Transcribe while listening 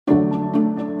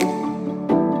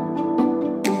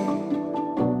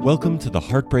Welcome to the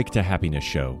Heartbreak to Happiness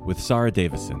Show with Sarah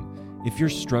Davison. If you're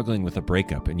struggling with a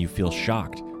breakup and you feel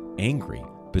shocked, angry,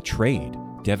 betrayed,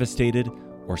 devastated,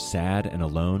 or sad and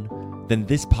alone, then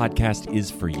this podcast is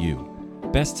for you.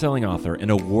 Best-selling author and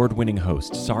award-winning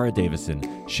host Sarah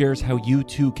Davison shares how you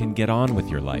too can get on with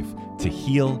your life to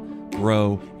heal,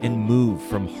 grow, and move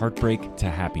from heartbreak to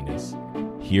happiness.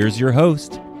 Here's your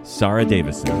host, Sarah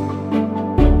Davison.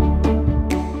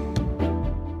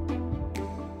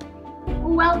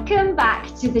 Welcome back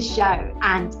to the show,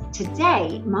 and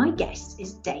today my guest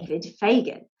is David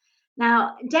Fagan.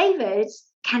 Now, David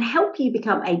can help you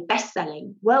become a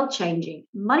best-selling, world-changing,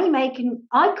 money-making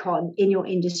icon in your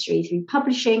industry through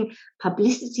publishing,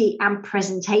 publicity, and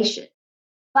presentation.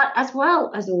 But as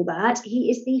well as all that, he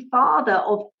is the father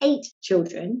of 8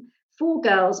 children, 4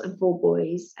 girls and 4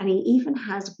 boys, and he even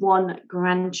has 1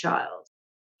 grandchild.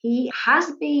 He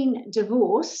has been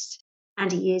divorced, and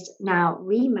he is now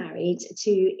remarried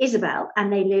to Isabel,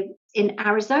 and they live in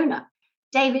Arizona.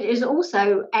 David is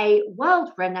also a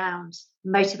world-renowned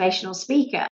motivational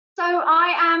speaker. So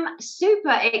I am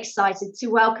super excited to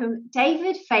welcome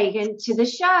David Fagan to the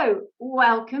show.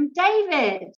 Welcome,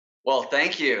 David. Well,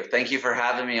 thank you. Thank you for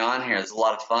having me on here. It's a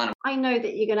lot of fun. I know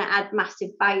that you're going to add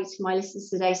massive value to my listeners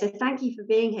today, so thank you for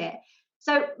being here.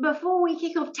 So before we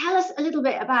kick off, tell us a little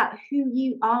bit about who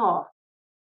you are.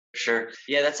 Sure.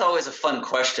 Yeah, that's always a fun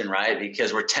question, right?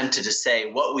 Because we're tempted to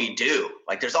say what we do.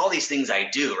 Like there's all these things I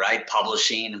do, right?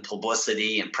 Publishing and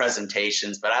publicity and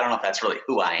presentations, but I don't know if that's really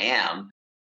who I am.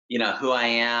 Who I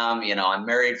am, I'm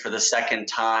married for the 2nd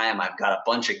time. I've got a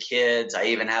bunch of kids. I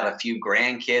even have a few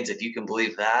grandkids, if you can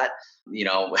believe that.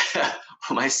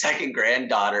 My 2nd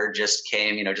granddaughter just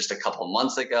came, just a couple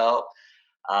months ago.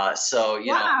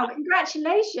 Wow,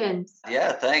 congratulations.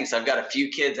 Yeah, thanks. I've got a few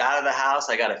kids out of the house.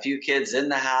 I got a few kids in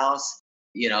the house.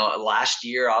 Last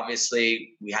year,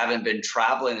 obviously, we haven't been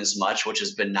traveling as much, which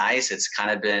has been nice. It's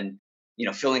kind of been,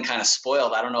 feeling kind of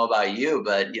spoiled. I don't know about you,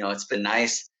 but, it's been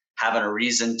nice having a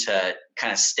reason to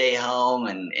kind of stay home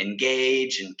and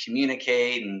engage and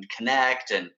communicate and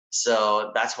connect. And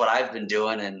so that's what I've been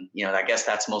doing. And, I guess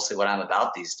that's mostly what I'm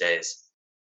about these days.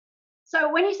 So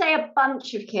when you say a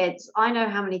bunch of kids, I know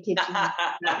how many kids you have.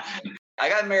 I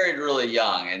got married really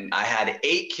young and I had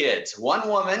 8 kids, 1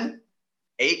 woman,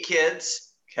 8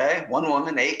 kids. Okay. 1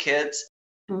 woman, 8 kids.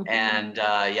 Mm-hmm. And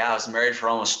I was married for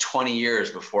almost 20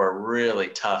 years before a really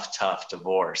tough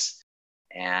divorce.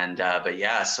 And,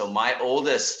 so my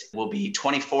oldest will be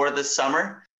 24 this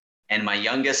summer and my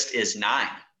youngest is 9.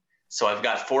 So I've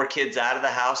got 4 kids out of the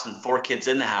house and 4 kids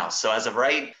in the house. So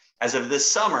as of this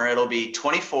summer, it'll be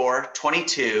 24,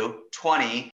 22,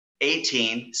 20,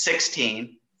 18,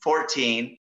 16,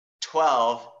 14,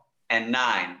 12, and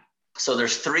 9. So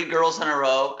there's 3 girls in a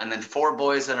row and then 4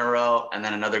 boys in a row and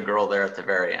then another girl there at the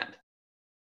very end.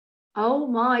 Oh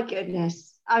my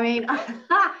goodness. I mean,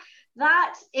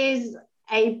 that is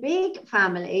a big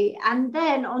family. And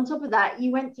then on top of that,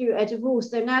 you went through a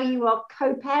divorce. So now you are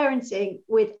co-parenting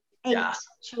with 8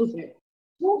 children.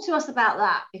 Talk to us about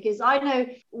that, because I know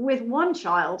with 1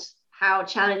 child, how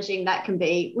challenging that can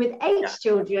be. With 8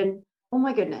 children, oh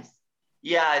my goodness.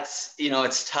 Yeah,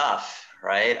 it's tough,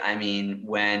 right? I mean,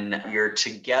 when you're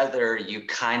together, you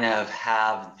kind of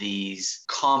have these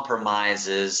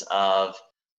compromises of,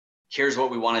 here's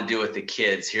what we want to do with the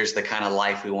kids. Here's the kind of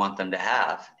life we want them to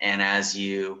have. And as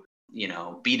you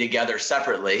be together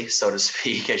separately, so to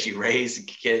speak, as you raise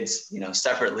kids,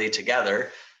 separately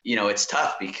together, it's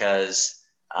tough because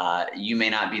you may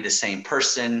not be the same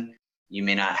person. You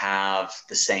may not have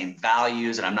the same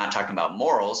values. And I'm not talking about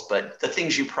morals, but the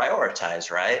things you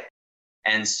prioritize, right?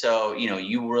 And so,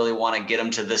 you really want to get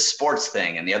them to this sports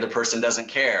thing and the other person doesn't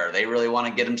care. They really want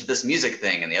to get them to this music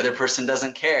thing and the other person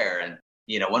doesn't care. And,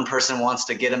 one person wants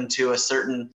to get them to a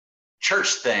certain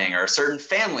church thing or a certain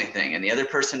family thing and the other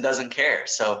person doesn't care.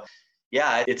 So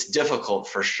yeah, it's difficult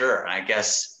for sure. And I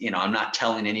guess, I'm not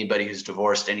telling anybody who's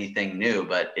divorced anything new,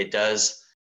 but it does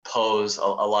pose a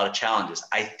lot of challenges.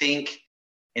 I think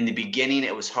in the beginning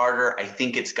it was harder. I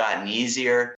think it's gotten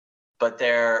easier, but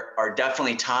there are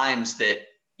definitely times that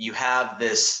you have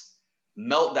this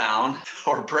meltdown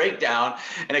or breakdown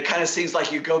and it kind of seems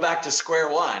like you go back to square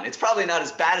one. It's probably not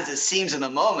as bad as it seems in the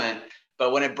moment,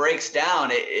 but when it breaks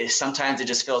down, sometimes it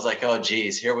just feels like, oh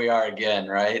geez, here we are again,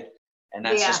 right? And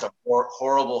that's just a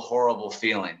horrible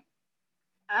feeling.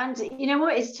 And you know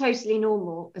what? It's totally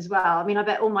normal as well. I mean, I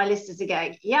bet all my listeners are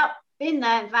going, yep, been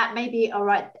there. In fact, maybe all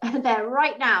right there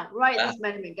right now, right at this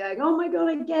moment, going, oh my God,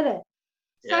 I get it.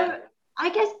 Yeah. So I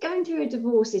guess going through a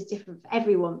divorce is different for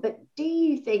everyone. But do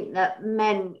you think that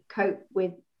men cope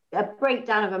with a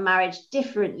breakdown of a marriage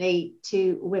differently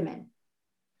to women?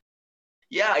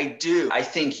 Yeah, I do. I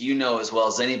think you know as well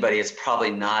as anybody, it's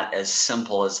probably not as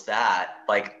simple as that.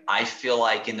 Like, I feel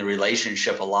like in the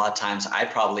relationship, a lot of times I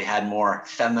probably had more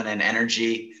feminine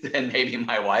energy than maybe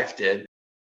my wife did.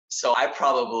 So I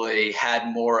probably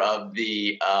had more of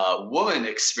the woman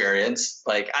experience.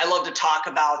 Like, I love to talk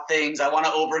about things. I want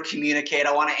to over communicate.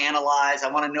 I want to analyze. I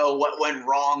want to know what went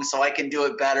wrong so I can do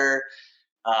it better.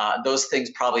 Those things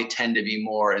probably tend to be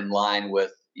more in line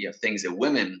with things that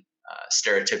women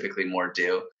stereotypically more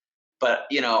do. But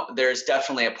there's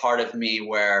definitely a part of me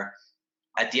where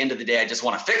at the end of the day, I just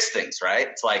want to fix things, right?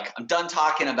 It's like, I'm done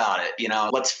talking about it,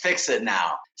 let's fix it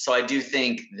now. So I do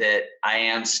think that I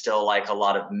am still like a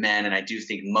lot of men, and I do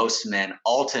think most men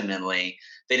ultimately,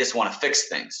 they just want to fix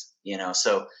things,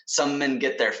 So some men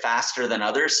get there faster than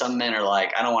others. Some men are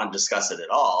like, I don't want to discuss it at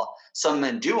all. Some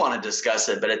men do want to discuss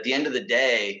it, but at the end of the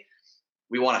day,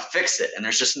 we want to fix it. And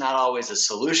there's just not always a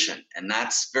solution. And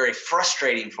that's very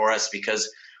frustrating for us because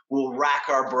we'll rack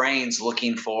our brains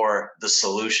looking for the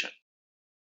solution.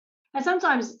 And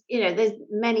sometimes, there's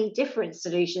many different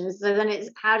solutions. So then it's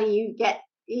how do you get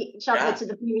each other to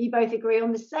the point where you both agree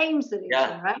on the same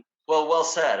solution, right? Well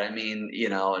said. I mean,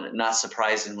 not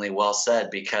surprisingly well said,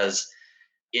 because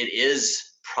it is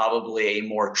probably a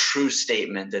more true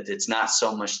statement that it's not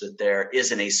so much that there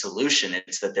isn't a solution,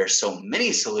 it's that there's so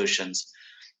many solutions.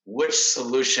 Which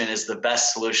solution is the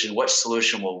best solution? Which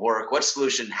solution will work? What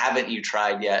solution haven't you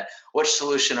tried yet? Which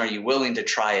solution are you willing to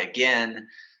try again?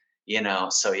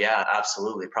 So yeah,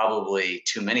 absolutely. Probably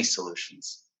too many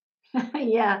solutions.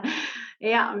 Yeah.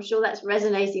 I'm sure that's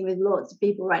resonating with lots of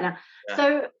people right now. Yeah.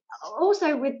 So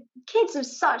also with kids of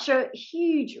such a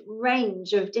huge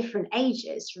range of different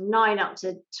ages, from 9 up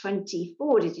to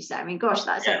 24, did you say? I mean, gosh,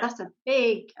 that's a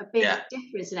big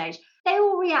difference in age. They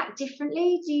all react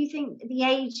differently. Do you think the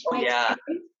age makes a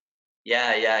difference?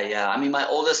 Yeah. I mean, my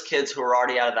oldest kids who are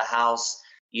already out of the house,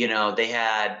 they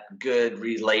had good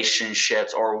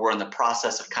relationships, or were in the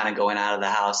process of kind of going out of the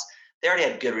house. They already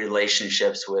had good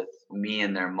relationships with me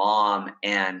and their mom,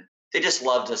 and they just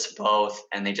loved us both,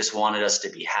 and they just wanted us to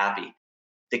be happy.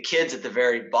 The kids at the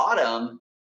very bottom,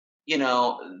 they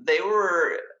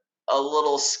were a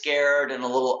little scared and a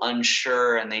little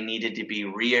unsure, and they needed to be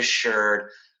reassured,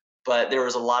 but there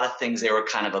was a lot of things they were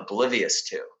kind of oblivious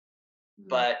to. Mm-hmm.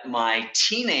 But my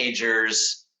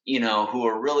teenagers, who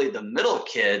are really the middle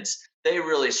kids, they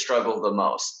really struggle the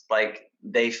most. Like,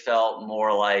 they felt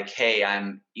more like, hey,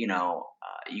 I'm, you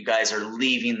guys are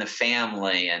leaving the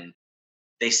family, and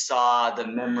they saw the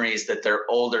memories that their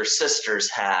older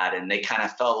sisters had, and they kind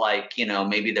of felt like,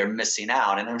 maybe they're missing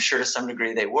out. And I'm sure to some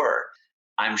degree they were.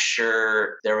 I'm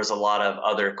sure there was a lot of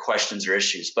other questions or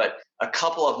issues, but a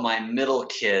couple of my middle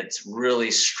kids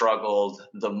really struggled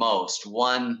the most.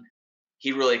 One,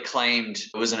 he really claimed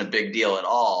it wasn't a big deal at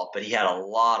all, but he had a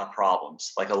lot of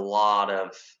problems, like a lot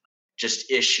of just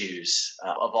issues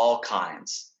of all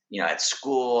kinds, at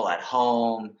school, at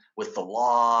home, with the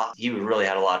law. He really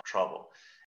had a lot of trouble.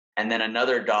 And then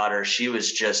another daughter, she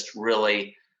was just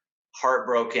really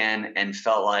heartbroken and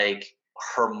felt like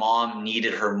her mom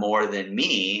needed her more than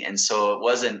me. And so it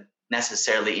wasn't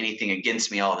necessarily anything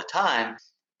against me all the time,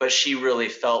 but she really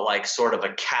felt like sort of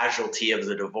a casualty of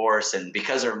the divorce. And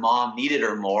because her mom needed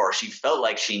her more, or she felt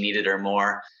like she needed her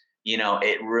more,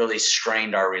 it really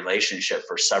strained our relationship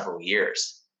for several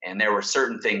years. And there were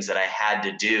certain things that I had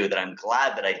to do that I'm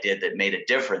glad that I did that made a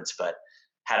difference. But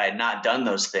had I not done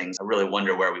those things, I really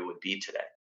wonder where we would be today.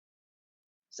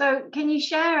 So can you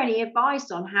share any advice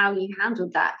on how you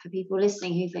handled that for people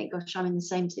listening who think, gosh, I'm in the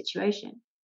same situation?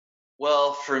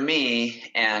 Well, for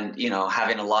me, and,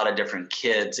 having a lot of different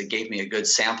kids, it gave me a good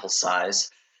sample size,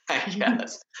 I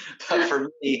guess. But for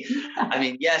me, I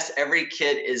mean, yes, every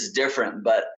kid is different,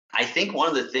 but I think one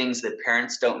of the things that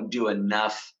parents don't do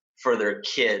enough for their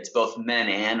kids, both men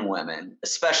and women,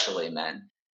 especially men,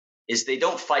 is they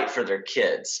don't fight for their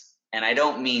kids. And I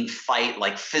don't mean fight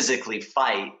like physically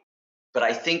fight, but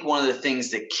I think one of the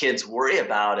things that kids worry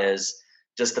about is,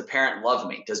 does the parent love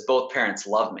me? Does both parents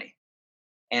love me?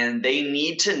 And they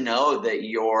need to know that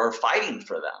you're fighting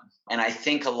for them. And I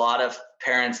think a lot of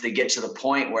parents, they get to the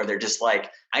point where they're just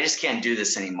like, I just can't do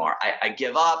this anymore. I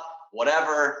give up,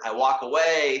 whatever. I walk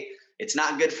away. It's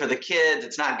not good for the kids.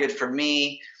 It's not good for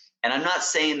me. And I'm not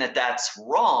saying that that's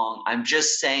wrong. I'm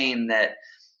just saying that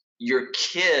your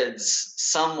kids,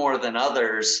 some more than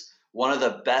others, one of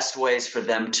the best ways for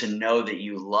them to know that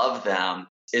you love them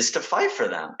is to fight for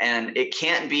them. And it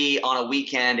can't be on a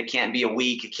weekend. It can't be a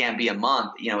week. It can't be a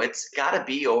month. It's got to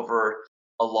be over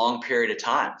a long period of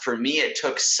time. For me, it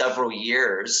took several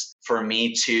years for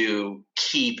me to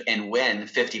keep and win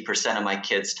 50% of my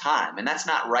kids' time. And that's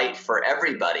not right for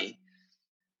everybody.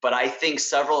 But I think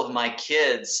several of my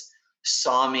kids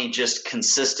saw me just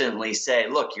consistently say,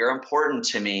 look, you're important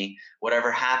to me.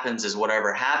 Whatever happens is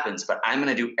whatever happens, but I'm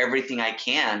going to do everything I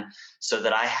can so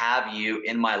that I have you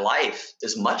in my life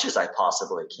as much as I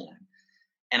possibly can.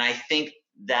 And I think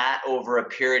that over a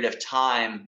period of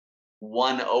time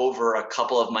won over a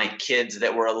couple of my kids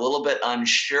that were a little bit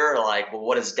unsure, like, well,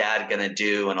 what is dad going to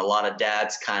do? And a lot of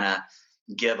dads kind of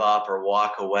give up or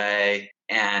walk away.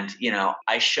 And,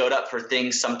 I showed up for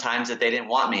things sometimes that they didn't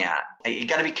want me at. You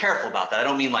got to be careful about that. I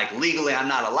don't mean like legally I'm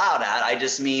not allowed at. I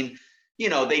just mean,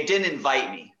 they didn't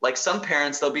invite me. Like some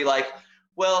parents, they'll be like,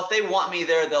 well, if they want me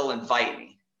there, they'll invite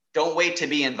me. Don't wait to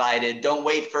be invited. Don't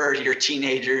wait for your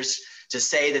teenagers to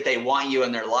say that they want you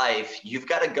in their life. You've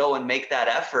got to go and make that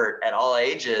effort at all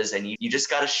ages. And you just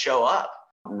got to show up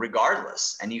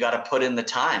regardless. And you got to put in the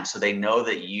time so they know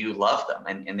that you love them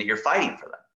and that you're fighting for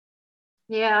them.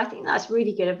 Yeah, I think that's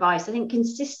really good advice. I think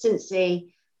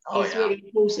consistency is really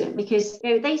important because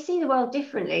they see the world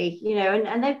differently,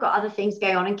 and they've got other things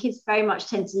going on, and kids very much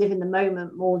tend to live in the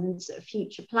moment more than sort of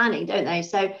future planning, don't they?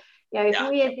 So, if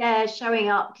we're there showing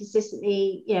up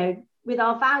consistently, with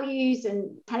our values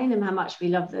and telling them how much we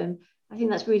love them, I think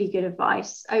that's really good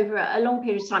advice. Over a long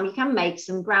period of time, you can make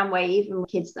some groundway, even with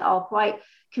kids that are quite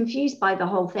confused by the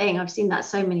whole thing. I've seen that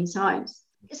so many times.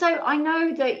 So I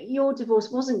know that your divorce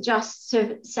wasn't just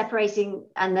sort of separating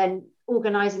and then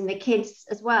organizing the kids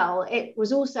as well. It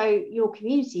was also your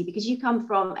community because you come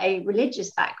from a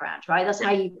religious background, right? That's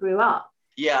how you grew up.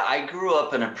 Yeah, I grew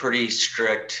up in a pretty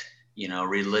strict,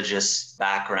 religious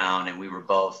background, and we were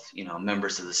both,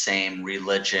 members of the same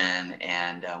religion,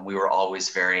 and we were always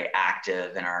very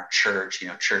active in our church,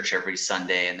 church every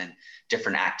Sunday, and then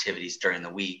different activities during the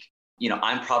week.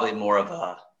 I'm probably more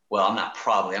of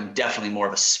I'm definitely more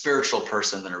of a spiritual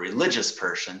person than a religious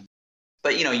person.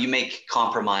 But, you make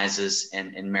compromises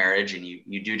in marriage and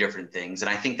you do different things. And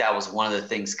I think that was one of the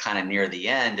things kind of near the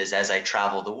end is as I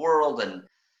traveled the world and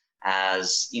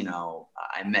as,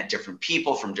 I met different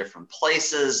people from different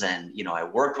places and, I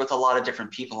worked with a lot of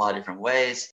different people in a lot of different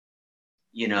ways.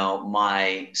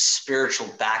 My spiritual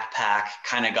backpack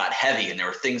kind of got heavy and there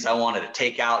were things I wanted to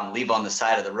take out and leave on the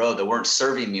side of the road that weren't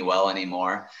serving me well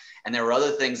anymore. And there were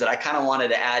other things that I kind of wanted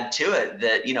to add to it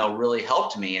that, really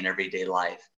helped me in everyday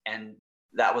life. And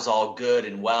that was all good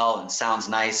and well and sounds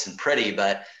nice and pretty.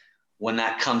 But when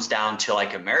that comes down to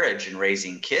like a marriage and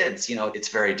raising kids, it's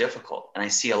very difficult. And I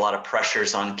see a lot of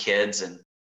pressures on kids and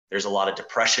there's a lot of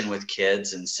depression with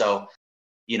kids. And so,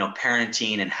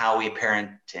 parenting and how we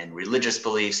parent and religious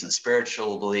beliefs and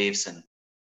spiritual beliefs and,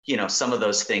 some of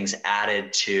those things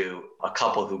added to a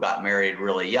couple who got married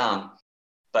really young.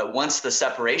 But once the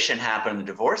separation happened, the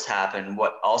divorce happened,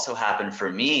 what also happened for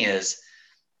me is,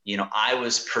 I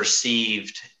was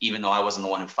perceived, even though I wasn't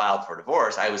the one who filed for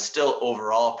divorce, I was still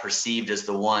overall perceived as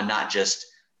the one, not just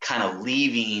kind of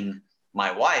leaving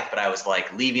my wife, but I was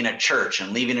like leaving a church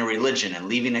and leaving a religion and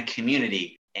leaving a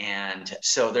community. And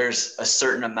so there's a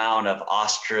certain amount of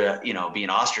being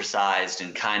ostracized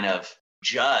and kind of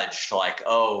judged like,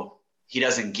 oh, he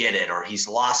doesn't get it or he's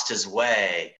lost his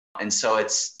way. And so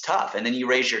it's tough. And then you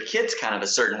raise your kids kind of a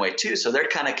certain way too. So they're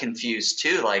kind of confused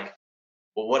too. Like,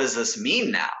 well, what does this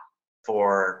mean now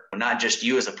for not just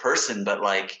you as a person, but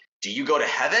like, do you go to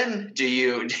heaven? Do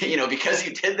you, because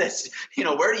you did this,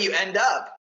 where do you end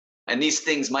up? And these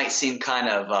things might seem kind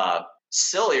of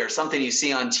silly or something you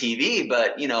see on TV,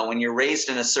 but, when you're raised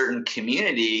in a certain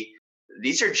community,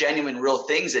 these are genuine, real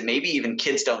things that maybe even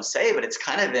kids don't say, but it's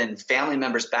kind of in family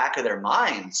members' back of their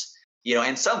minds.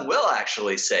 And some will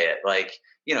actually say it like,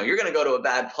 you're going to go to a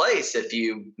bad place if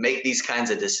you make these kinds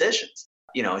of decisions.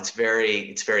 It's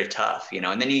very tough,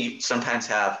 and then you sometimes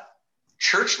have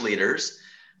church leaders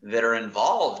that are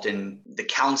involved in the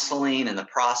counseling and the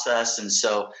process. And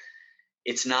so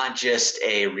it's not just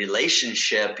a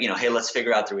relationship, hey, let's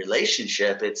figure out the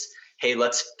relationship. It's, hey,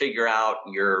 let's figure out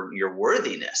your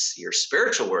worthiness, your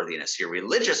spiritual worthiness, your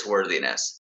religious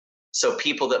worthiness. So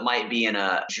people that might be in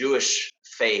a Jewish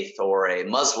faith or a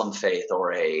Muslim faith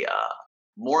or a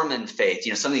Mormon faith,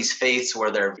 some of these faiths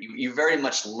where you very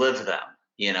much live them.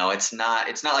 It's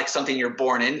not like something you're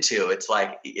born into. It's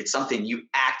like it's something you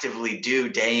actively do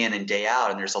day in and day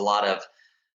out. And there's a lot of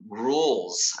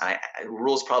rules.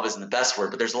 Rules probably isn't the best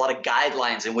word, but there's a lot of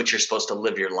guidelines in which you're supposed to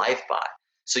live your life by.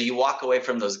 So you walk away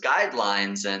from those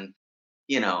guidelines and,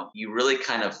 you really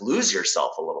kind of lose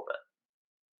yourself a little bit.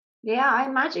 Yeah, I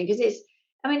imagine because it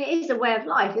is a way of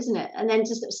life, isn't it? And then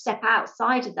to sort of step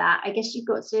outside of that, I guess you've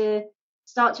got to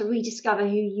start to rediscover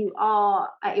who you are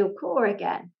at your core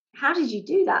again. How did you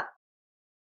do that?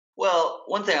 Well,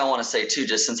 one thing I want to say too,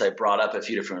 just since I brought up a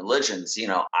few different religions,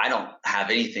 I don't have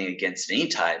anything against any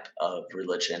type of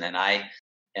religion, and I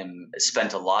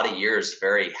spent a lot of years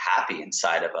very happy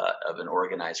inside of an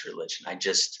organized religion. I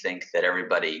just think that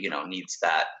everybody, needs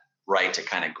that right to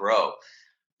kind of grow.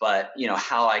 But,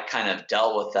 how I kind of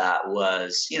dealt with that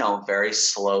was, very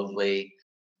slowly.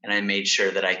 And I made sure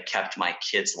that I kept my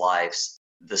kids' lives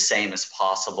the same as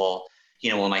possible.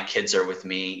 When my kids are with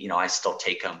me, I still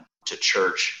take them to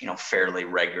church, fairly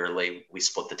regularly. We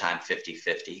split the time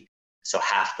 50-50. So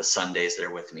half the Sundays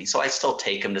they're with me. So I still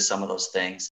take them to some of those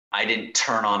things. I didn't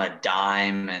turn on a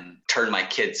dime and turn my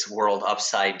kids' world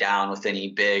upside down with any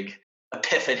big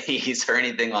epiphanies or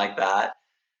anything like that.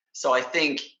 So I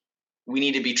think we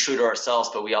need to be true to ourselves,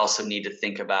 but we also need to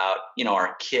think about,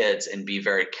 our kids and be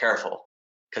very careful,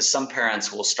 because some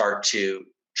parents will start to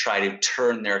try to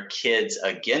turn their kids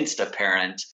against a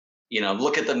parent.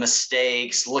 Look at the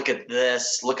mistakes, look at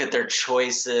this, look at their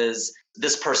choices.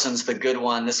 This person's the good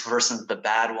one, this person's the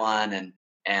bad one.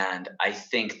 And I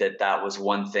think that was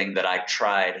one thing that I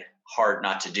tried hard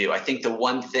not to do. I think the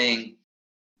one thing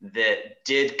that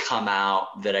did come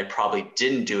out that I probably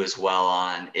didn't do as well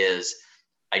on is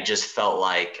I just felt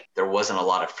like there wasn't a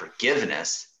lot of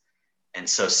forgiveness. And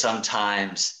so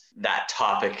sometimes that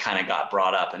topic kind of got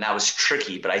brought up, and that was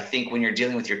tricky. But I think when you're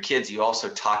dealing with your kids, you also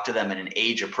talk to them in an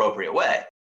age appropriate way.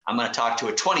 I'm going to talk to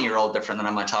a 20-year-old different than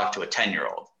I'm going to talk to a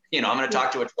 10-year-old. I'm going to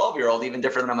talk to a 12-year-old even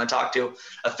different than I'm going to talk to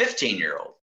a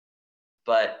 15-year-old.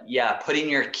 But yeah, putting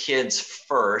your kids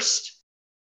first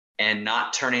and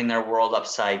not turning their world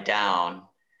upside down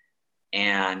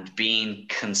and being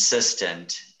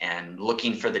consistent and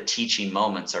looking for the teaching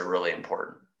moments are really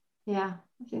important. Yeah,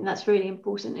 I think that's really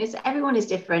important. Everyone is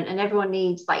different, and everyone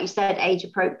needs, like you said, age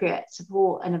appropriate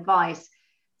support and advice.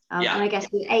 And I guess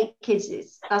with 8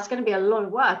 kids, that's going to be a lot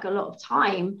of work, a lot of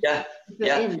time. Yeah.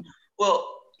 Well,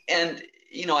 and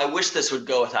I wish this would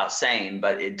go without saying,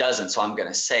 but it doesn't. So I'm going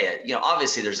to say it.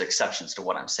 Obviously there's exceptions to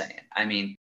what I'm saying. I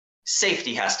mean,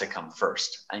 safety has to come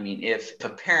first. I mean, if a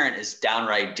parent is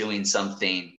downright doing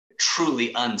something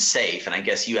truly unsafe, and I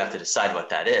guess you have to decide what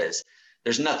that is,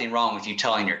 there's nothing wrong with you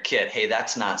telling your kid, hey,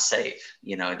 that's not safe.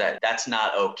 That's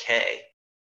not okay.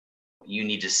 You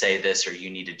need to say this, or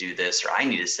you need to do this, or I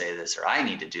need to say this, or I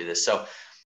need to do this. So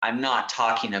I'm not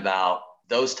talking about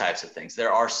those types of things.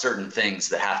 There are certain things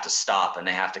that have to stop, and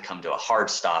they have to come to a hard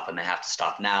stop, and they have to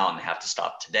stop now, and they have to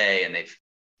stop today. And they've,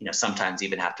 sometimes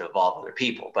even have to involve other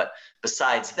people. But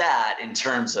besides that, in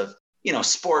terms of,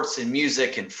 sports and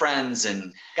music and friends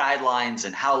and guidelines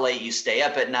and how late you stay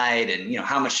up at night and,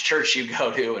 how much church you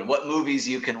go to and what movies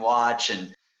you can watch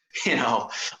and,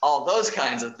 all those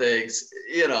kinds of things,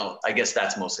 I guess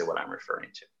that's mostly what I'm referring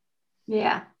to.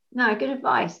 Yeah, no, good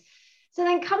advice. So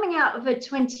then coming out of a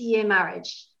 20-year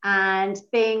marriage and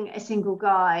being a single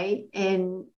guy I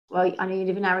know you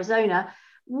live in Arizona,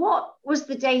 what was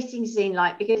the dating scene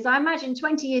like? Because I imagine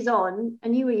 20 years on,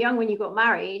 and you were young when you got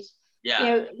married,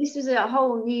 this was a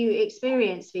whole new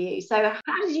experience for you. So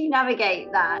how did you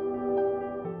navigate that?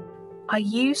 Are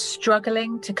you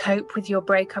struggling to cope with your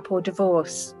breakup or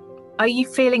divorce? Are you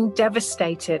feeling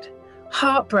devastated,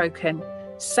 heartbroken,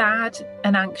 sad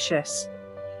and anxious?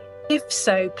 If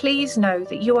so, please know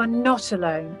that you are not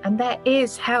alone and there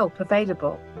is help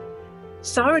available.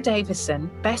 Sarah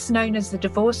Davison, best known as the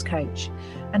Divorce Coach,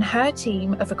 and her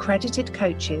team of accredited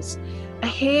coaches are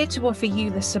here to offer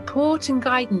you the support and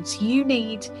guidance you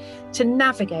need to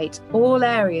navigate all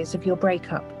areas of your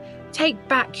breakup, take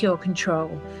back your control,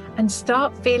 and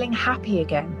start feeling happy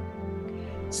again.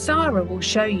 Sarah will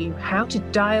show you how to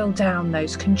dial down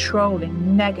those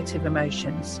controlling negative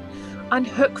emotions,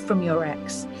 unhook from your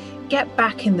ex, get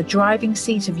back in the driving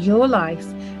seat of your life,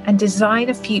 and design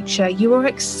a future you are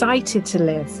excited to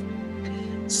live.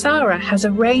 Sarah has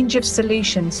a range of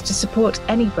solutions to support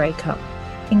any breakup,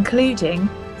 including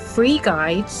free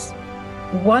guides,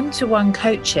 one-to-one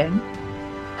coaching,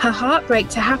 her Heartbreak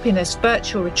to Happiness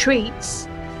virtual retreats,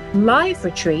 live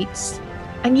retreats,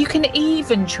 and you can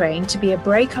even train to be a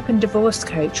breakup and divorce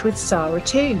coach with Sarah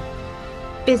too.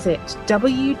 Visit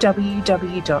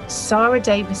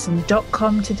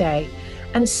www.sarahdavison.com today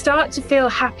and start to feel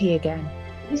happy again.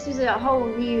 This was a whole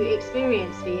new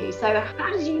experience for you. So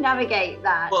how did you navigate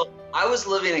that? Well, I was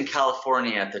living in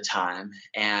California at the time,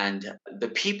 and the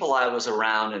people I was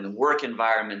around and the work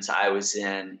environments I was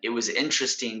in, it was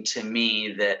interesting to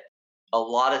me that a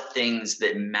lot of things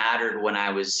that mattered when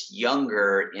I was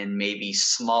younger in maybe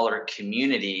smaller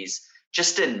communities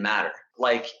just didn't matter.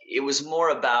 Like, it was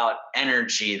more about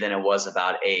energy than it was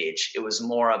about age. It was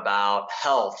more about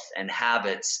health and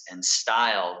habits and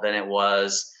style than it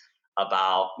was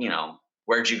about,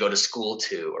 where'd you go to school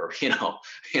to, or,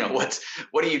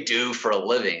 what do you do for a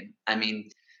living? I mean,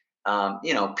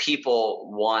 people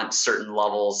want certain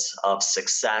levels of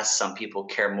success. Some people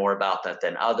care more about that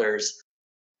than others.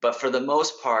 But for the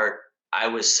most part, I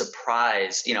was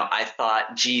surprised. I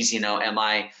thought, geez,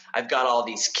 I've got all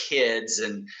these kids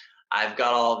and I've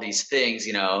got all these things,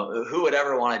 who would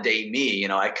ever want to date me?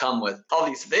 I come with all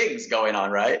these things going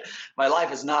on, right? My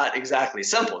life is not exactly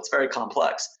simple. It's very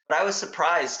complex. But I was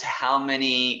surprised how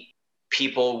many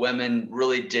people, women,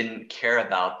 really didn't care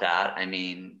about that. I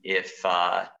mean, it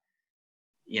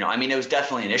was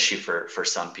definitely an issue for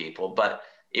some people, but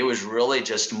it was really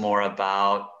just more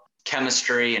about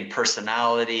chemistry and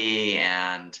personality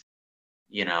and,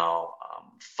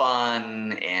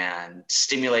 fun and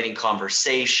stimulating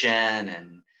conversation.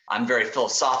 And I'm very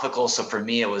philosophical. So for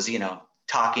me, it was,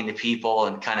 talking to people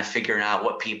and kind of figuring out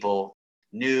what people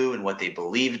knew and what they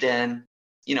believed in.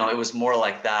 It was more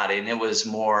like that. And it was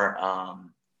more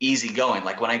easygoing.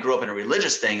 Like when I grew up in a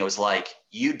religious thing, it was like,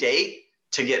 you date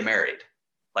to get married.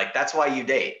 Like, that's why you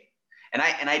date. And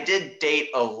I did date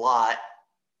a lot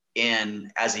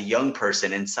as a young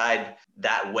person inside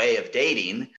that way of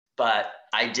dating, but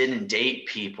I didn't date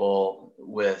people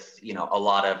with, a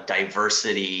lot of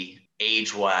diversity,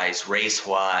 age-wise,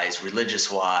 race-wise,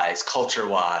 religious-wise,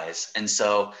 culture-wise. And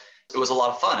so it was a lot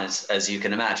of fun, as you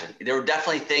can imagine. There were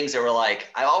definitely things that were like,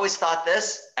 I always thought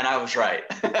this, and I was right.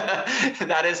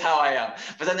 That is how I am.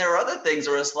 But then there were other things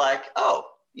where it's like, oh,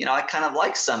 I kind of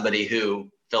like somebody who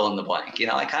fill in the blank.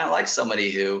 I kind of like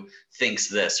somebody who thinks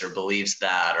this or believes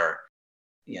that, or,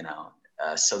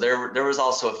 so there was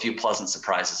also a few pleasant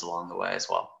surprises along the way as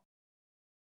well.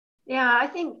 Yeah, I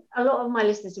think a lot of my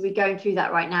listeners will be going through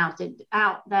that right now,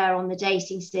 out there on the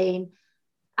dating scene.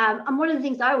 And one of the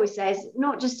things I always say is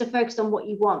not just to focus on what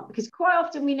you want, because quite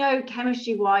often we know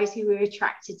chemistry-wise who we're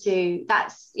attracted to.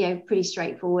 That's, pretty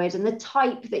straightforward. And the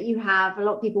type that you have, a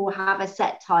lot of people will have a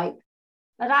set type.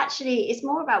 But actually, it's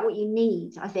more about what you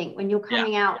need, I think, when you're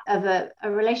coming out of a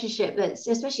relationship that's,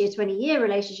 especially a 20-year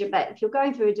relationship, but if you're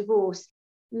going through a divorce,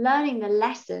 learning the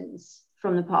lessons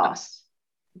from the past,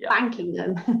 banking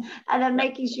them, and then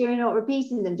making sure you're not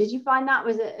repeating them. Did you find that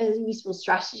was a useful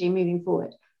strategy moving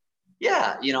forward?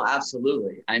 Yeah,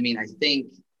 absolutely. I mean, I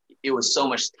think it was so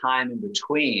much time in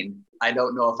between. I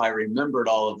don't know if I remembered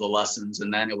all of the lessons.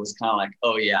 And then it was kind of like,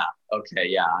 oh, yeah, okay,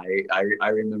 yeah, I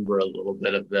remember a little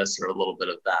bit of this or a little bit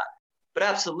of that. But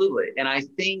absolutely. And I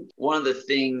think one of the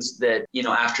things that,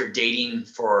 after dating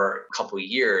for a couple of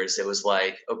years, it was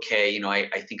like, okay,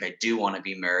 I think I do want to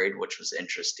be married, which was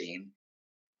interesting.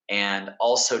 And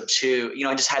also, too,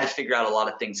 I just had to figure out a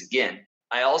lot of things again.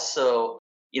 I also,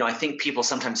 I think people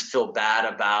sometimes feel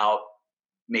bad about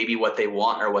maybe what they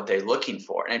want or what they're looking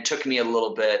for. And it took me a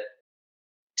little bit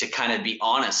to kind of be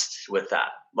honest with that.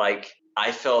 Like,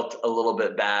 I felt a little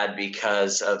bit bad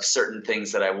because of certain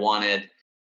things that I wanted,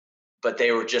 but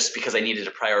they were just because I needed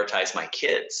to prioritize my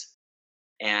kids.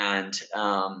 And,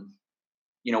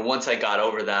 once I got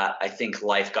over that, I think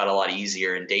life got a lot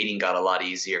easier and dating got a lot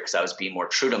easier because I was being more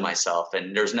true to myself.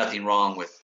 And there's nothing wrong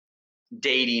with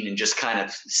dating and just kind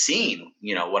of seeing,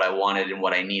 what I wanted and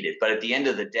what I needed. But at the end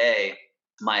of the day,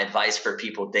 my advice for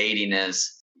people dating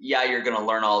is, yeah, you're going to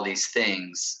learn all these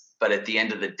things, but at the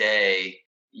end of the day,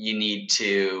 you need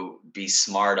to be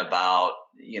smart about,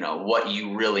 what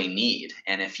you really need.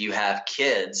 And if you have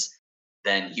kids,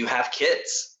 then you have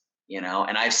kids,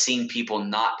 and I've seen people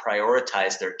not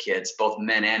prioritize their kids, both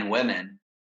men and women,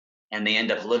 and they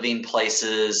end up living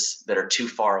places that are too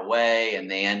far away,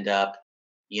 and they end up,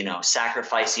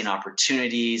 sacrificing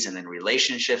opportunities, and then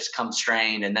relationships come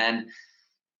strained, and then,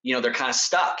 they're kind of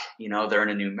stuck, they're in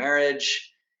a new marriage,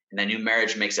 and the new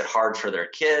marriage makes it hard for their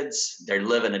kids. They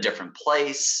live in a different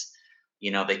place,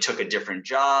 they took a different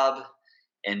job,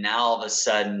 and now all of a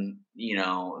sudden,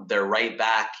 they're right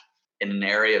back in an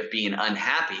area of being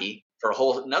unhappy for a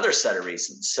whole another set of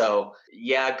reasons. So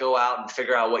yeah, go out and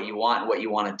figure out what you want and what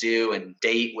you want to do, and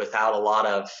date without a lot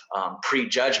of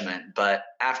prejudgment. But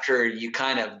after you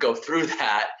kind of go through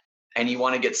that and you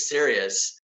want to get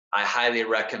serious, I highly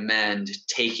recommend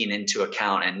taking into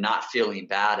account and not feeling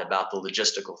bad about the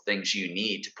logistical things you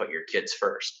need to put your kids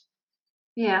first.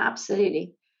 Yeah,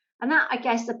 absolutely. And that, I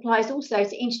guess, applies also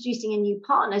to introducing a new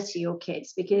partner to your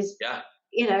kids, because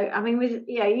you'd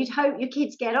hope your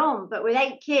kids get on, but with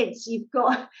 8 kids, you've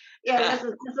got, there's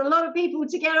a lot of people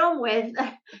to get on with.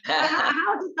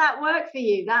 How does that work for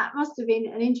you? That must have been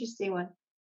an interesting one.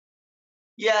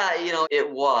 Yeah, it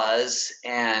was.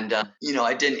 And,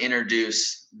 I didn't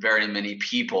introduce very many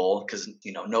people because,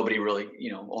 nobody really,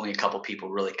 only a couple people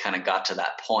really kind of got to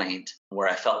that point where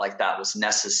I felt like that was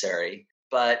necessary.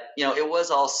 But, it was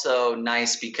also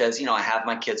nice because, I have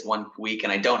my kids one week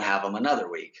and I don't have them another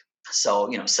week.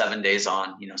 So, 7 days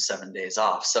on, 7 days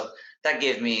off. So that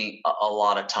gave me a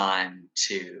lot of time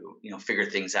to, figure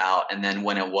things out. And then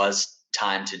when it was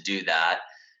time to do that,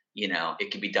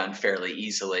 it could be done fairly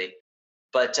easily.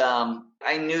 But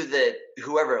I knew that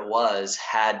whoever it was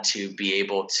had to be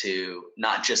able to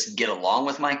not just get along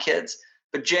with my kids,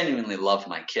 but genuinely love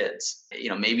my kids.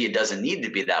 Maybe it doesn't need to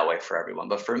be that way for everyone.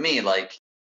 But for me, like,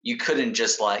 you couldn't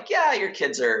just yeah, your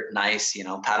kids are nice,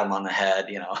 pat them on the head,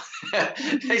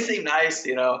 they seem nice,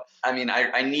 I mean,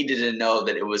 I needed to know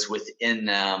that it was within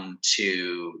them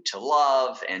to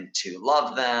love and to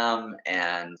love them.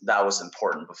 And that was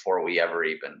important before we ever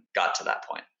even got to that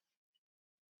point.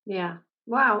 Yeah.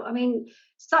 Wow. I mean,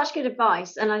 such good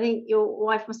advice. And I think your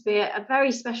wife must be a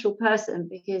very special person,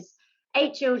 because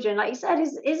 8 children, like you said,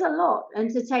 is a lot. And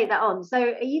to take that on. So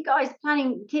are you guys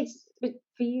planning kids for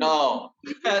you? No.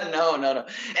 No.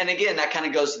 And again, that kind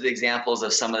of goes to the examples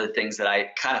of some of the things that I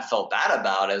kind of felt bad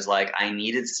about, as like, I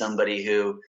needed somebody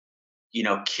who,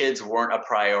 kids weren't a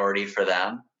priority for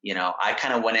them. I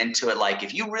kind of went into it like,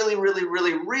 if you really, really,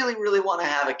 really, really, really want to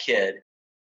have a kid,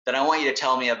 then I want you to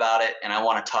tell me about it and I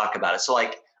want to talk about it. So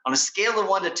like on a scale of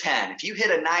 1 to 10, if you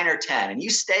hit a 9 or 10 and you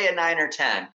stay a 9 or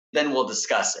 10, then we'll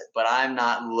discuss it. But I'm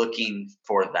not looking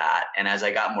for that. And as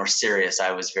I got more serious,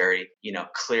 I was very,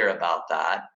 clear about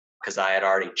that, because I had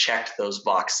already checked those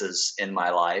boxes in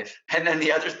my life. And then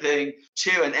the other thing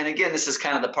too, and again, this is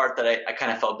kind of the part that I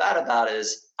kind of felt bad about,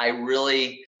 is I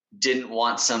really didn't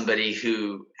want somebody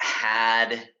who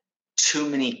had too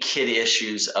many kid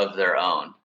issues of their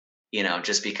own.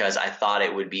 Just because I thought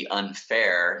it would be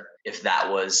unfair if that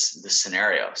was the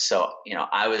scenario. So,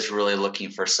 I was really looking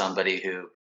for somebody who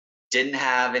didn't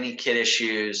have any kid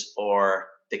issues, or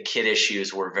the kid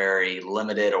issues were very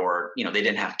limited, or, they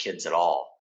didn't have kids at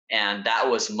all. And that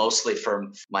was mostly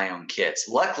for my own kids.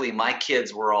 Luckily, my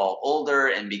kids were all older,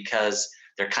 and because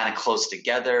they're kind of close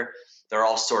together, they're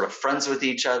all sort of friends with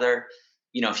each other.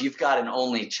 If you've got an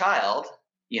only child,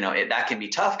 that can be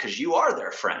tough because you are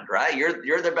their friend, right?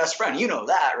 You're their best friend. You know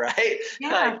that, right?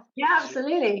 Yeah, yeah,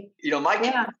 absolutely. My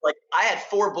kids, like, I had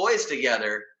 4 boys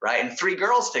together, right? And 3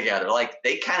 girls together. Like,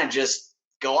 they kind of just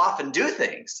go off and do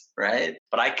things, right?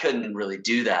 But I couldn't really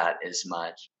do that as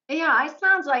much. Yeah, it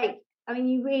sounds like,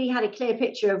 you really had a clear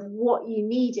picture of what you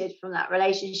needed from that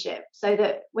relationship, so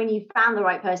that when you found the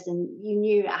right person, you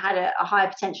knew it had a higher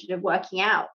potential of working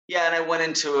out. Yeah, and I went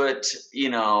into it,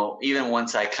 even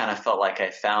once I kind of felt like I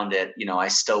found it, I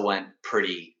still went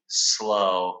pretty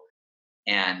slow.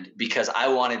 And because I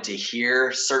wanted to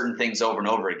hear certain things over and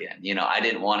over again, I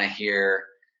didn't want to hear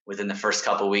within the first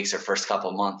couple of weeks or first couple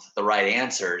of months the right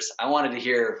answers. I wanted to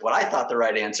hear what I thought the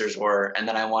right answers were, and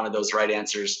then I wanted those right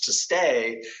answers to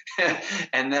stay.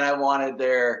 And then I wanted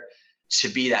there to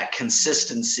be that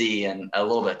consistency and a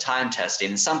little bit of time testing.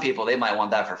 And some people, they might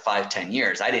want that for 5-10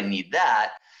 years. I didn't need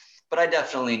that. But I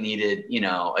definitely needed,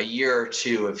 a year or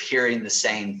 2 of hearing the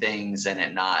same things and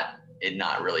it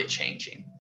not really changing.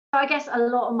 I guess a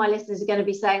lot of my listeners are going to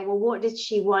be saying, well, what did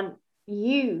she want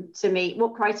you to meet?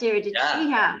 What criteria did she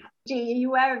have? Are you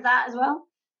aware of that as well?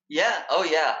 Yeah. Oh,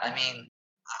 yeah.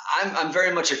 I'm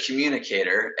very much a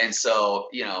communicator. And so,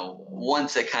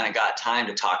 once it kind of got time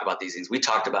to talk about these things, we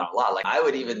talked about it a lot. Like, I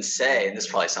would even say, and this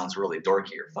probably sounds really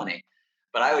dorky or funny,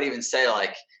 but I would even say,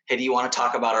 like, hey, do you want to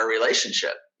talk about our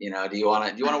relationship? Do you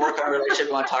want to work on a relationship?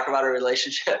 You want to talk about a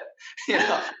relationship?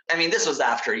 This was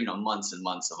after, months and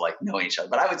months of like knowing each other,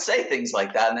 but I would say things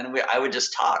like that. And then I would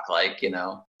just talk like,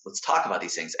 let's talk about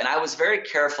these things. And I was very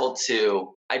careful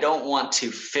I don't want to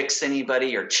fix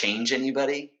anybody or change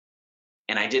anybody.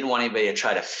 And I didn't want anybody to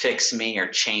try to fix me or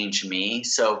change me.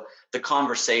 So the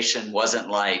conversation wasn't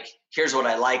like, here's what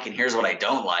I like and here's what I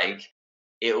don't like.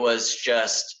 It was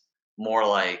just more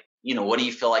like, what do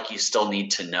you feel like you still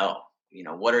need to know?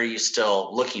 What are you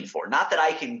still looking for? Not that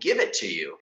I can give it to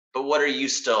you, but what are you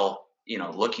still,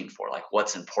 looking for? Like,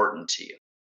 what's important to you?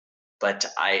 But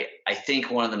I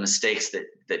think one of the mistakes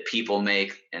that people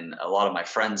make, and a lot of my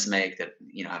friends make that,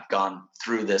 have gone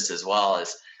through this as well,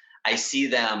 is I see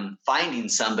them finding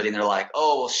somebody and they're like,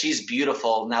 oh, well, she's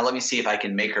beautiful. Now let me see if I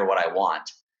can make her what I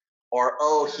want. Or,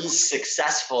 oh, he's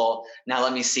successful. Now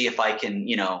let me see if I can,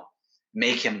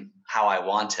 make him how I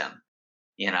want him.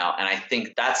 And I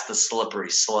think that's the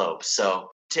slippery slope.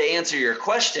 So to answer your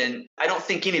question, I don't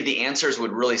think any of the answers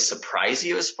would really surprise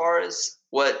you as far as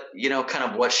what, kind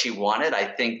of what she wanted. I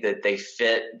think that they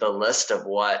fit the list of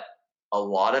what a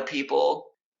lot of people,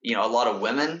 a lot of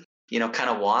women, kind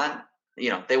of want.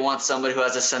 They want somebody who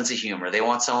has a sense of humor. They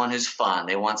want someone who's fun.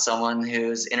 They want someone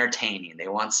who's entertaining. They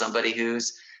want somebody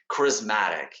who's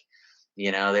charismatic.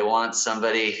 They want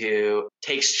somebody who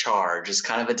takes charge, is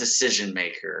kind of a decision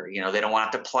maker. They don't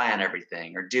want to plan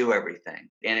everything or do everything.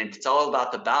 And it's all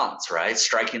about the balance, right?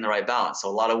 Striking the right balance. So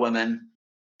a lot of women,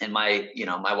 and my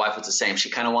wife was the same. She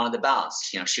kind of wanted the balance.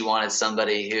 She wanted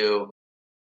somebody who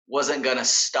wasn't going to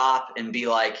stop and be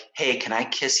like, hey, can I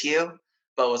kiss you?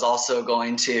 But was also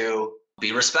going to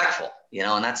be respectful,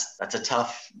 and that's a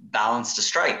tough balance to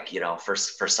strike,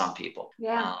 for some people.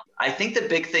 Yeah. I think the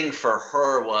big thing for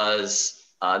her was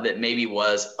that maybe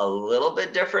was a little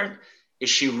bit different is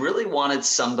she really wanted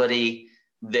somebody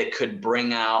that could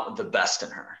bring out the best in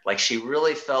her. Like she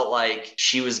really felt like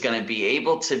she was going to be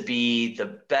able to be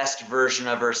the best version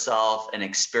of herself and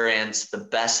experience the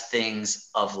best things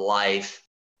of life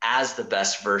as the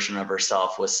best version of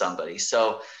herself with somebody.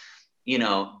 So,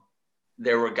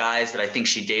 there were guys that I think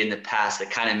she dated in the past that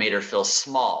kind of made her feel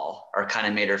small or kind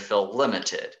of made her feel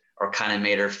limited or kind of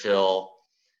made her feel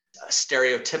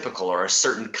stereotypical or a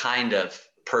certain kind of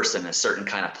person, a certain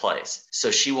kind of place. So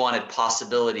she wanted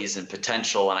possibilities and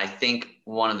potential. And I think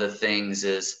one of the things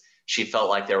is she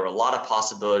felt like there were a lot of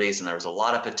possibilities and there was a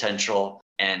lot of potential.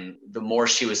 And the more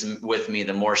she was with me,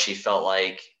 the more she felt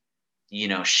like,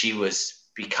 she was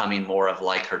becoming more of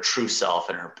like her true self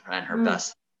and her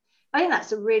best. I think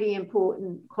that's a really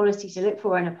important quality to look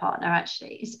for in a partner,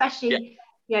 actually, especially,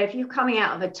 if you're coming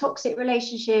out of a toxic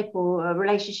relationship or a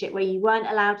relationship where you weren't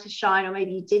allowed to shine, or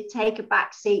maybe you did take a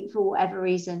back seat for whatever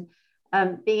reason,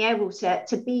 being able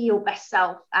to be your best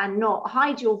self and not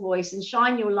hide your voice and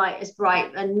shine your light as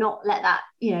bright and not let that,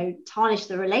 tarnish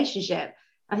the relationship,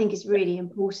 I think is really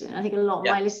important. I think a lot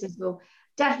of my listeners will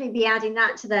definitely be adding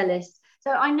that to their list.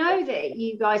 So I know that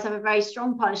you guys have a very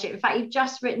strong partnership. In fact, you've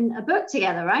just written a book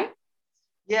together, right?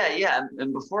 Yeah.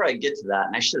 And before I get to that,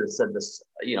 and I should have said this,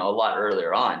 a lot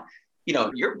earlier on,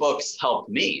 your books helped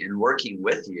me in working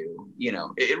with you.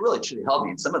 It really truly helped me.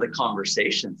 And some of the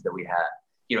conversations that we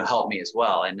had, helped me as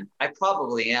well. And I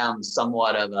probably am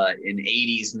somewhat of an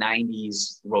 80s,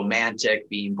 90s romantic,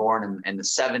 being born in the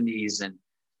 70s. And,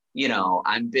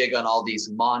 I'm big on all these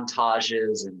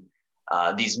montages and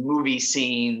these movie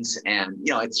scenes, and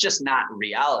it's just not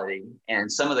reality.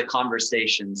 And some of the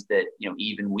conversations that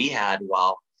even we had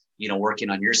while working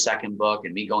on your second book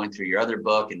and me going through your other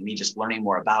book and me just learning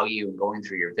more about you and going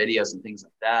through your videos and things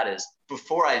like that is,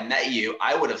 before I met you,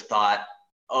 I would have thought,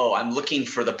 oh, I'm looking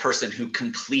for the person who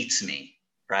completes me,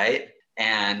 right?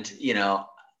 And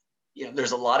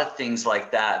there's a lot of things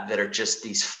like that are just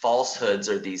these falsehoods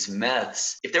or these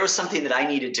myths. If there was something that I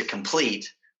needed to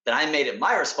complete, then I made it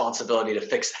my responsibility to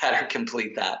fix that or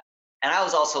complete that. And I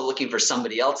was also looking for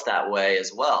somebody else that way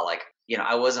as well. Like,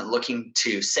 I wasn't looking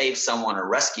to save someone or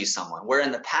rescue someone, where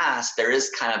in the past there is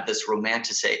kind of this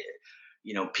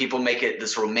people make it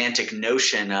this romantic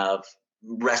notion of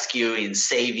rescuing,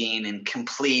 saving, and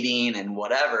completing and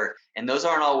whatever. And those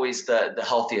aren't always the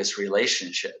healthiest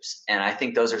relationships. And I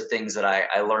think those are things that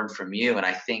I learned from you. And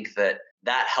I think that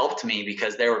helped me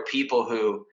because there were people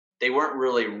who, they weren't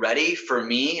really ready for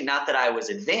me. Not that I was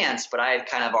advanced, but I had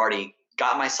kind of already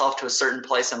got myself to a certain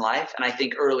place in life. And I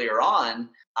think earlier on,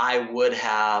 I would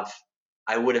have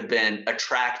been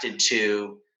attracted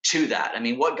to that. I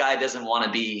mean, what guy doesn't want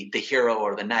to be the hero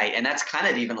or the knight? And that's kind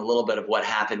of even a little bit of what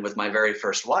happened with my very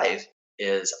first wife.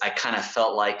 Is I kind of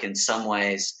felt like in some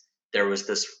ways there was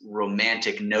this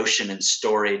romantic notion and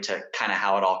story to kind of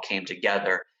how it all came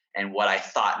together and what I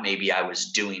thought maybe I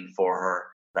was doing for her.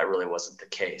 That really wasn't the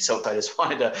case. So I just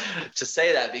wanted to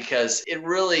say that because it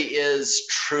really is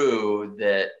true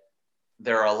that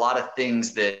there are a lot of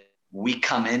things that we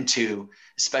come into,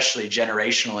 especially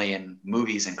generationally in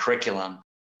movies and curriculum,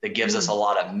 that gives us a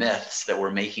lot of myths that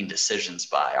we're making decisions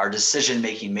by. Our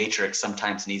decision-making matrix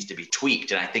sometimes needs to be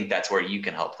tweaked. And I think that's where you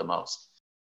can help the most.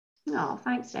 Oh,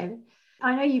 thanks, David.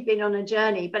 I know you've been on a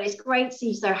journey, but it's great to see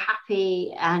you so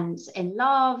happy and in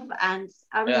love. And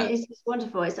I mean, it's just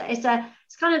wonderful. It's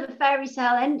kind of the fairy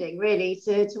tale ending, really,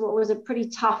 to what was a pretty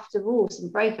tough divorce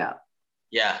and breakup.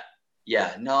 Yeah.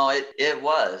 No, it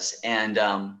was. And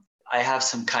I have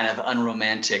some kind of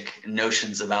unromantic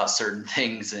notions about certain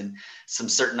things and some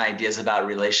certain ideas about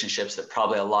relationships that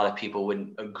probably a lot of people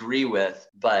wouldn't agree with.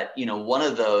 But, one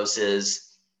of those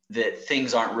is that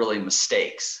things aren't really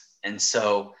mistakes. And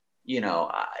so,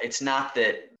 it's not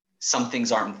that some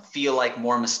things feel like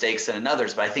more mistakes than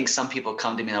others, but I think some people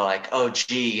come to me and they're like, oh,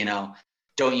 gee,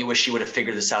 don't you wish you would have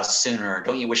figured this out sooner? Or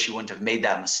don't you wish you wouldn't have made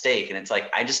that mistake? And it's like,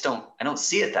 I don't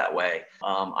see it that way.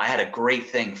 I had a great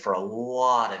thing for a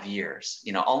lot of years,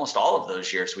 almost all of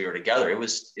those years we were together. It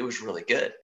was really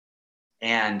good.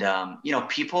 And,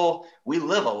 people, we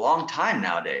live a long time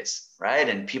nowadays, right?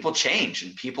 And people change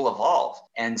and people evolve.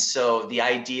 And so the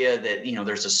idea that,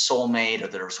 there's a soulmate or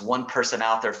there's one person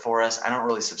out there for us, I don't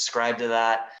really subscribe to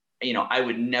that. I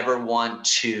would never want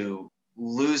to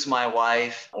lose my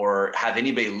wife or have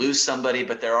anybody lose somebody,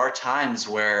 but there are times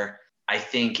where I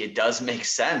think it does make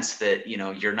sense that,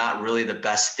 you're not really the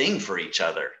best thing for each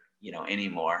other,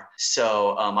 anymore.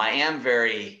 So I am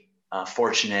very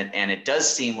fortunate, and it does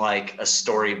seem like a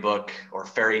storybook or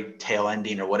fairy tale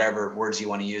ending or whatever words you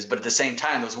want to use. But at the same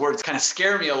time, those words kind of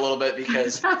scare me a little bit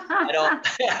because I don't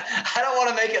want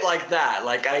to make it like that.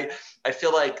 Like I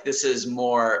feel like this is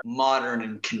more modern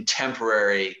and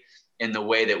contemporary in the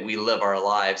way that we live our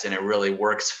lives, and it really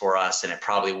works for us, and it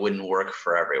probably wouldn't work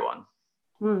for everyone.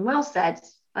 Well said.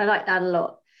 I like that a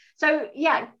lot. So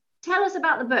tell us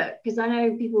about the book, because I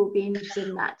know people will be interested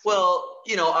in that. Well,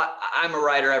 I'm a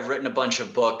writer. I've written a bunch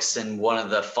of books, and one of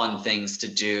the fun things to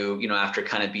do, after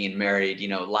kind of being married,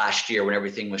 last year when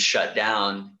everything was shut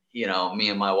down, me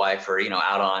and my wife are,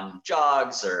 out on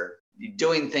jogs or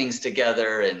doing things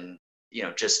together, and,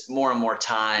 just more and more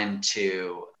time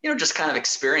to, just kind of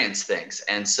experience things.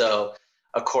 And so,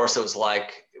 of course, it was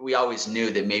like, we always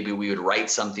knew that maybe we would write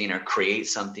something or create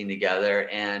something together.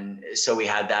 And so we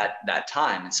had that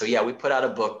time. And so, we put out a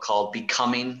book called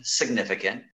Becoming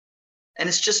Significant. And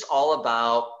it's just all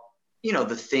about,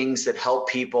 the things that help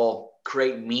people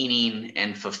create meaning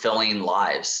and fulfilling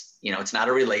lives. It's not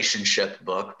a relationship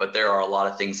book, but there are a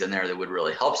lot of things in there that would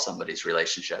really help somebody's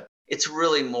relationship. It's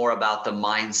really more about the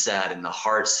mindset and the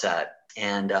heart set.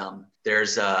 And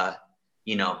there's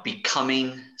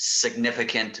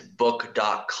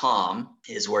becomingsignificantbook.com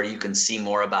is where you can see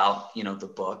more about,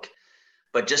 the book.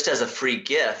 But just as a free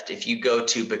gift, if you go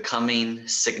to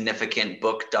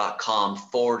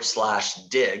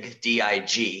becomingsignificantbook.com/dig,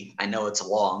 D-I-G, I know it's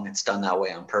long, it's done that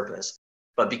way on purpose,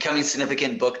 but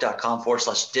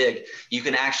becomingsignificantbook.com/dig, you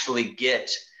can actually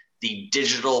get the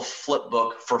digital flip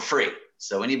book for free.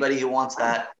 So anybody who wants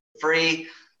that free,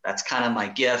 that's kind of my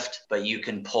gift, but you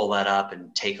can pull that up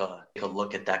and take a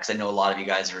look at that, because I know a lot of you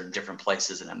guys are in different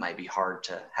places and it might be hard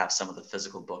to have some of the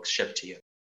physical books shipped to you.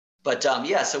 But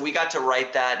so we got to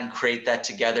write that and create that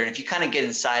together. And if you kind of get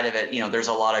inside of it, there's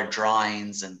a lot of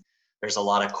drawings and there's a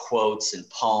lot of quotes and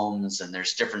poems, and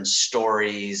there's different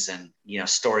stories and,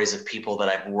 stories of people that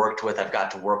I've worked with. I've got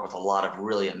to work with a lot of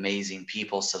really amazing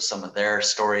people, so some of their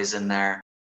stories in there.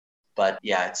 But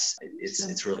it's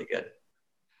really good.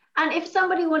 And if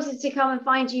somebody wanted to come and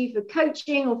find you for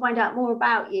coaching or find out more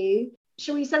about you,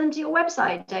 should we send them to your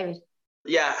website, David?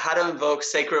 Yeah, how to invoke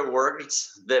sacred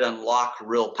words that unlock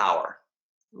real power.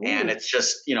 Ooh. And it's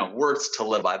just, words to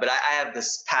live by. But I have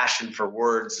this passion for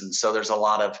words. And so there's a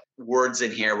lot of words in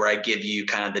here where I give you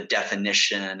kind of the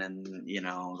definition and,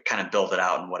 kind of build it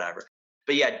out and whatever.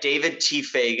 But David T.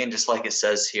 Fagan, just like it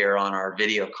says here on our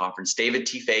video conference, David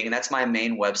T. Fagan, that's my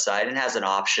main website, and has an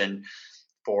option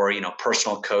for,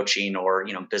 personal coaching or,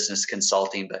 business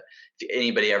consulting. But if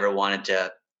anybody ever wanted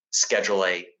to schedule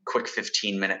a quick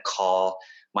 15-minute call,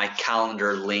 my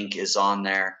calendar link is on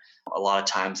there. A lot of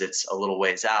times it's a little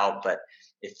ways out, but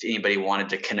if anybody wanted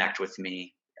to connect with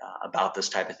me about this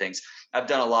type of things, I've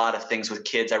done a lot of things with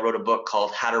kids. I wrote a book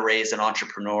called How to Raise an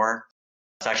Entrepreneur.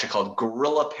 It's actually called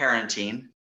Guerrilla Parenting,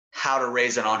 How to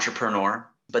Raise an Entrepreneur.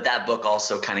 But that book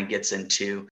also kind of gets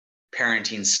into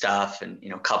parenting stuff and,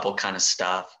 couple kind of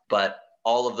stuff. But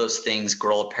all of those things,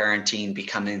 guerrilla parenting,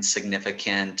 becoming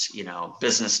significant,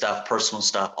 business stuff, personal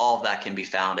stuff, all of that can be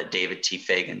found at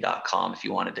davidtfagan.com if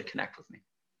you wanted to connect with me.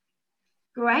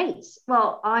 Great.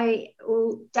 Well, I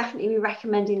will definitely be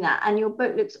recommending that. And your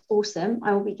book looks awesome.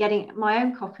 I will be getting my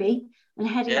own copy and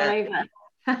heading on over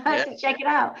to check it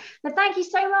out. But thank you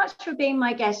so much for being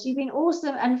my guest. You've been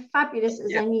awesome and fabulous,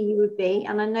 as I knew you would be.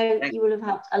 And I know you will have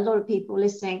helped a lot of people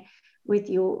listening with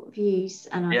your views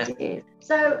and ideas.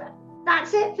 So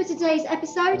that's it for today's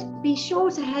episode. Be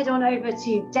sure to head on over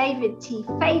to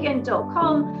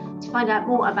davidtfagan.com to find out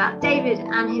more about David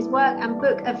and his work and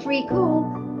book A Free Call.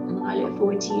 And I look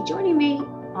forward to you joining me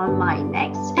on my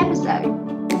next episode.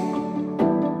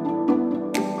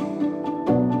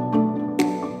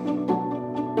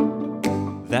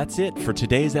 That's it for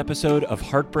today's episode of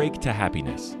Heartbreak to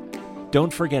Happiness.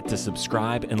 Don't forget to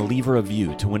subscribe and leave a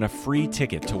review to win a free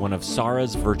ticket to one of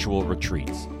Sarah's virtual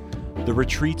retreats. The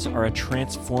retreats are a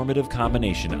transformative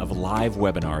combination of live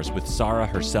webinars with Sarah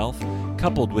herself,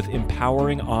 coupled with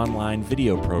empowering online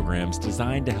video programs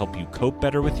designed to help you cope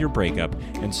better with your breakup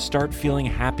and start feeling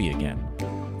happy again.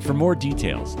 For more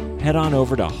details, head on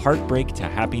over to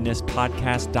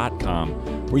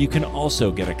heartbreaktohappinesspodcast.com, where you can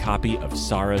also get a copy of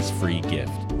Sarah's free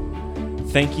gift.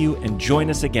 Thank you, and join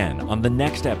us again on the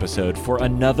next episode for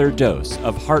another dose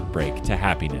of Heartbreak to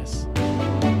Happiness.